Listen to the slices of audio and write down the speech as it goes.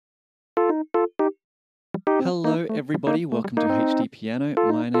Hello everybody, welcome to HDpiano.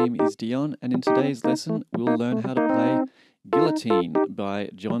 My name is Dion, and in today's lesson we'll learn how to play Guillotine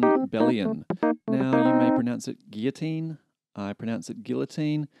by Jon Bellion. Now you may pronounce it Guillotine, I pronounce it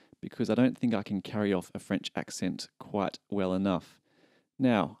Guillotine because I don't think I can carry off a French accent quite well enough.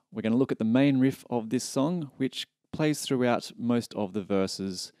 Now, we're going to look at the main riff of this song, which plays throughout most of the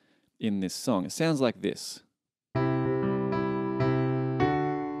verses in this song. It sounds like this.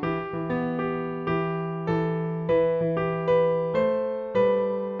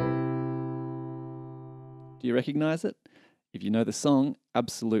 Do you recognize it? If you know the song,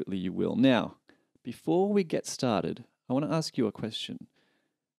 absolutely you will. Now, before we get started, I want to ask you a question.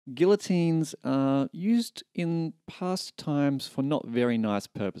 Guillotines are used in past times for not very nice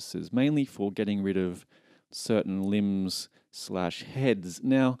purposes, mainly for getting rid of certain limbs/heads.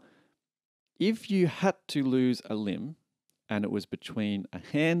 Now, if you had to lose a limb and it was between a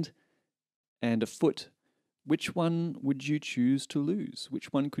hand and a foot, which one would you choose to lose?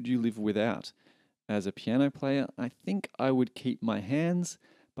 Which one could you live without? As a piano player, I think I would keep my hands,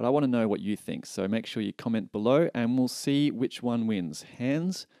 but I want to know what you think. So make sure you comment below and we'll see which one wins,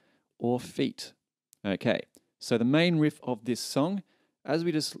 hands or feet. Okay, so the main riff of this song, as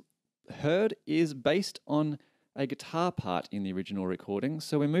we just heard, is based on a guitar part in the original recording.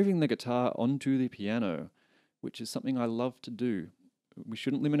 So we're moving the guitar onto the piano, which is something I love to do. We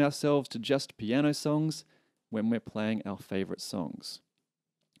shouldn't limit ourselves to just piano songs when we're playing our favorite songs.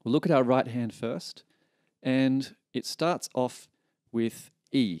 We'll look at our right hand first, and it starts off with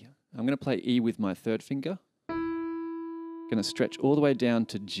E. I'm going to play E with my third finger. Going to stretch all the way down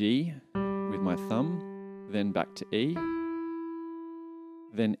to G with my thumb, then back to E,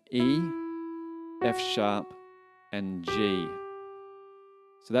 then E, F sharp, and G.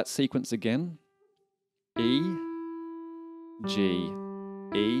 So that sequence again, E, G,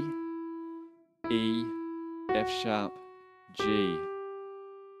 E, E, F sharp, G.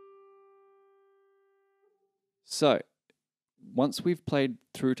 So, once we've played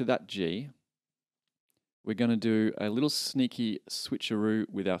through to that G, we're going to do a little sneaky switcheroo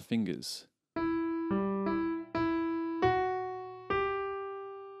with our fingers.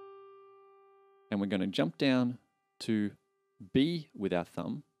 And we're going to jump down to B with our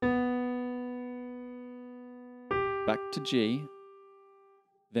thumb, back to G,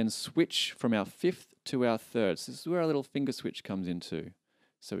 then switch from our fifth to our third. So this is where our little finger switch comes into.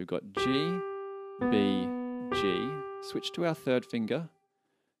 So we've got G, B, G, switch to our third finger,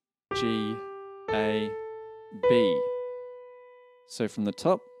 G, A, B. So from the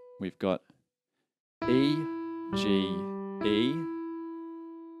top, we've got E, G, E,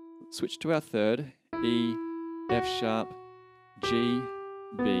 switch to our third, E, F sharp, G,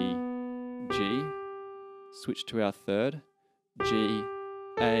 B, G, switch to our third, G,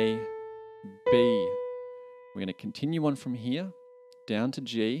 A, B. We're going to continue on from here, down to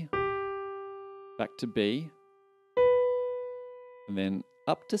G, back to B, and then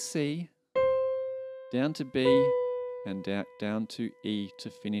up to C, down to B, and down to E to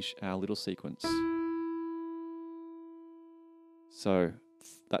finish our little sequence. So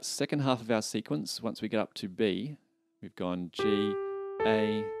that second half of our sequence, once we get up to B, we've gone G,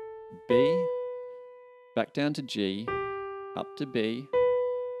 A, B, back down to G, up to B,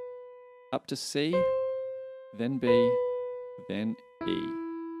 up to C, then B, then E.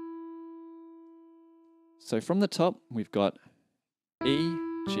 So from the top, we've got E,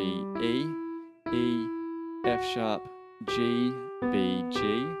 G, E, E, F sharp, G, B,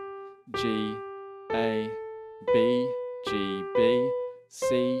 G, G, A, B, G, B,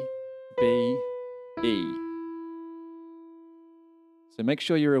 C, B, E. So make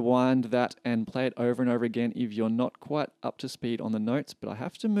sure you rewind that and play it over and over again if you're not quite up to speed on the notes, but I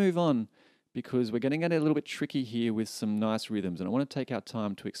have to move on because we're getting at it a little bit tricky here with some nice rhythms, and I want to take our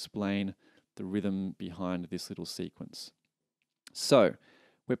time to explain the rhythm behind this little sequence. So,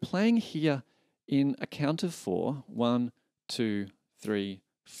 we're playing here in a count of 4, 1, 2, 3,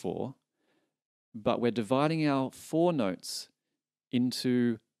 4, but we're dividing our 4 notes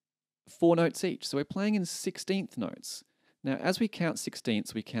into 4 notes each. So we're playing in 16th notes. Now, as we count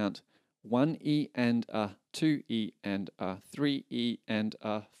 16ths, we count 1 E and a, 2 E and a, 3 E and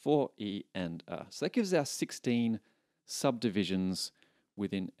a, 4 E and a. So that gives us 16 subdivisions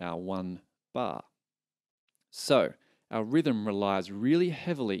within our 1 bar. So, our rhythm relies really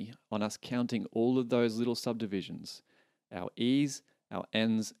heavily on us counting all of those little subdivisions, our E's, our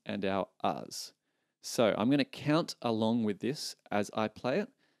N's, and our R's. So I'm going to count along with this as I play it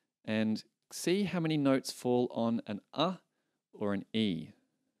and see how many notes fall on an or an E.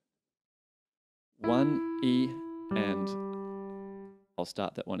 1 E and, I'll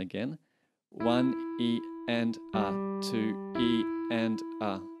start that one again. 1 E and A, 2 E and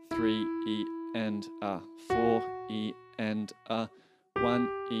A, 3 E and A, 4 E and A, 1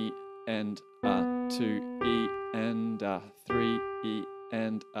 E and A, 2 E and A, 3 E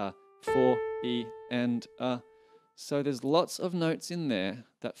and A, 4 E and A. So there's lots of notes in there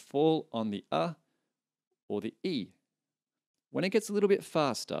that fall on the A or the E. When it gets a little bit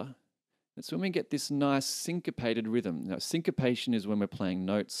faster, that's when we get this nice syncopated rhythm. Now, syncopation is when we're playing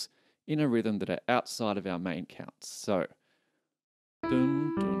notes in a rhythm that are outside of our main counts. So,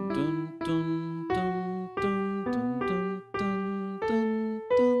 dun dun dun dun dun dun dun dun dun dun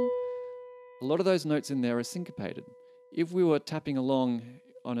dun. A lot of those notes in there are syncopated. If we were tapping along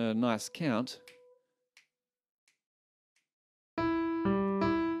on a nice count,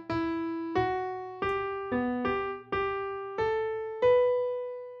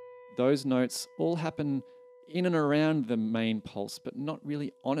 those notes all happen in and around the main pulse, but not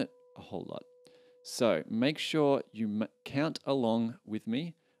really on it a whole lot. So make sure you count along with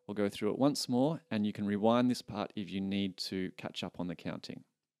me. We'll go through it once more, and you can rewind this part if you need to catch up on the counting.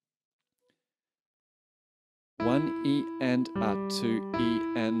 1 E and A, 2 E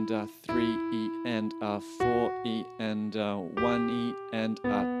and A, 3 E and A, 4 E and A, 1 E and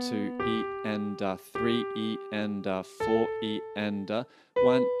A, 2 E and A, 3 E and A, 4 E and A,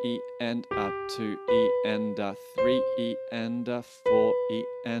 1 E and A, 2 E and A, 3 E and A, 4 E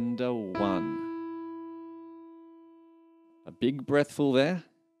and A, 1. A big breathful there,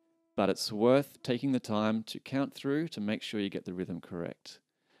 but it's worth taking the time to count through to make sure you get the rhythm correct.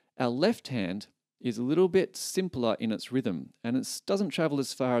 Our left hand is a little bit simpler in its rhythm, and it doesn't travel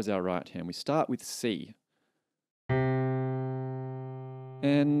as far as our right hand. We start with C.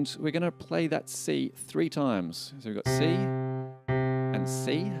 And we're going to play that C 3 times. So we've got C and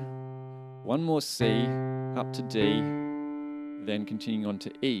C, one more C, up to D, then continuing on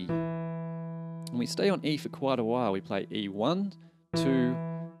to E. And we stay on E for quite a while. We play E 1, 2,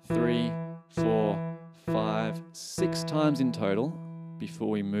 3, 4, 5, 6 times in total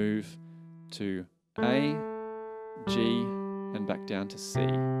before we move to A, G, and back down to C.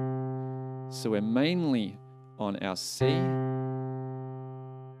 So we're mainly on our C,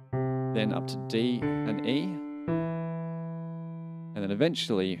 then up to D and E, and then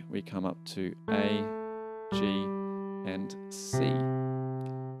eventually we come up to A, G, and C.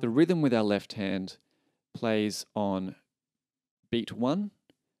 The rhythm with our left hand plays on beat 1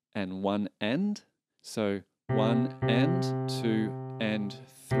 and 1 and. So 1 and, 2 and,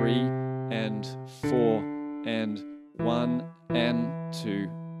 3 and, 4 and, 1 and, 2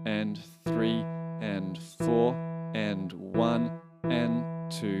 and, 3 and, 4 and, 1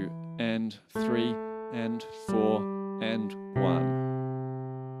 and, 2 and, 3 and, 4 and, 1.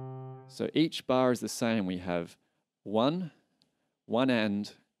 So each bar is the same. We have 1, 1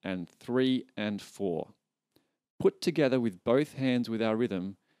 and 3 and 4. Put together with both hands with our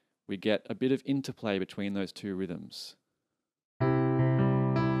rhythm, we get a bit of interplay between those two rhythms.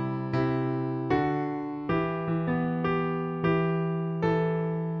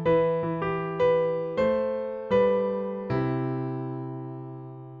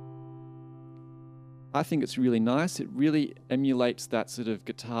 I think it's really nice. It really emulates that sort of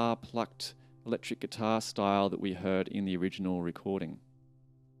guitar plucked electric guitar style that we heard in the original recording.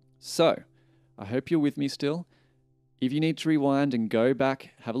 So, I hope you're with me still. If you need to rewind and go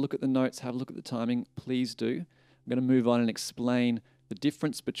back, have a look at the notes, have a look at the timing, please do. I'm going to move on and explain the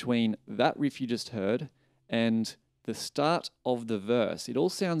difference between that riff you just heard and the start of the verse. It all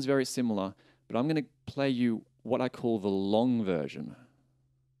sounds very similar, but I'm going to play you what I call the long version.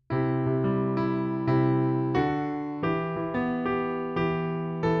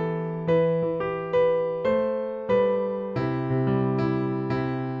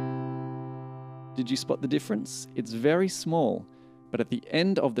 Did you spot the difference? It's very small, but at the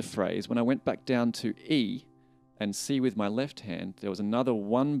end of the phrase, when I went back down to E and C with my left hand, there was another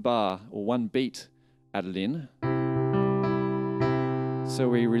 1 bar or 1 beat added in. So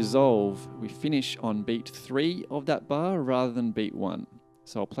we finish on beat 3 of that bar rather than beat 1.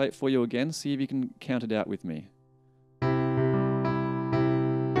 So I'll play it for you again, see if you can count it out with me.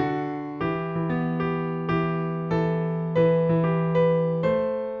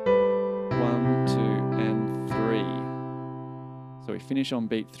 1, 2, and 3. So we finish on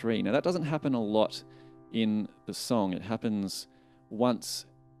beat 3. Now that doesn't happen a lot in the song. It happens once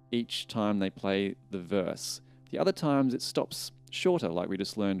each time they play the verse. The other times it stops shorter, like we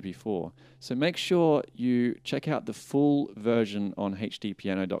just learned before. So make sure you check out the full version on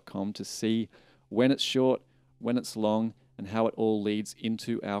HDpiano.com to see when it's short, when it's long, and how it all leads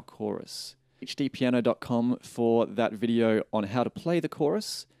into our chorus. HDpiano.com for that video on how to play the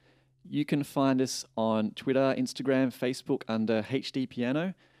chorus. You can find us on Twitter, Instagram, Facebook under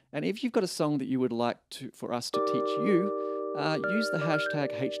HDpiano. And if you've got a song that you would like for us to teach you, use the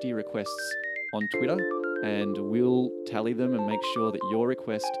hashtag HDrequests on Twitter and we'll tally them and make sure that your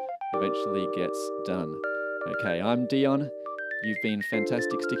request eventually gets done. Okay, I'm Dion. You've been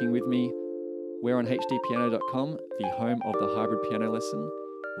fantastic sticking with me. We're on hdpiano.com, the home of the hybrid piano lesson.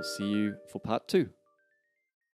 We'll see you for part 2.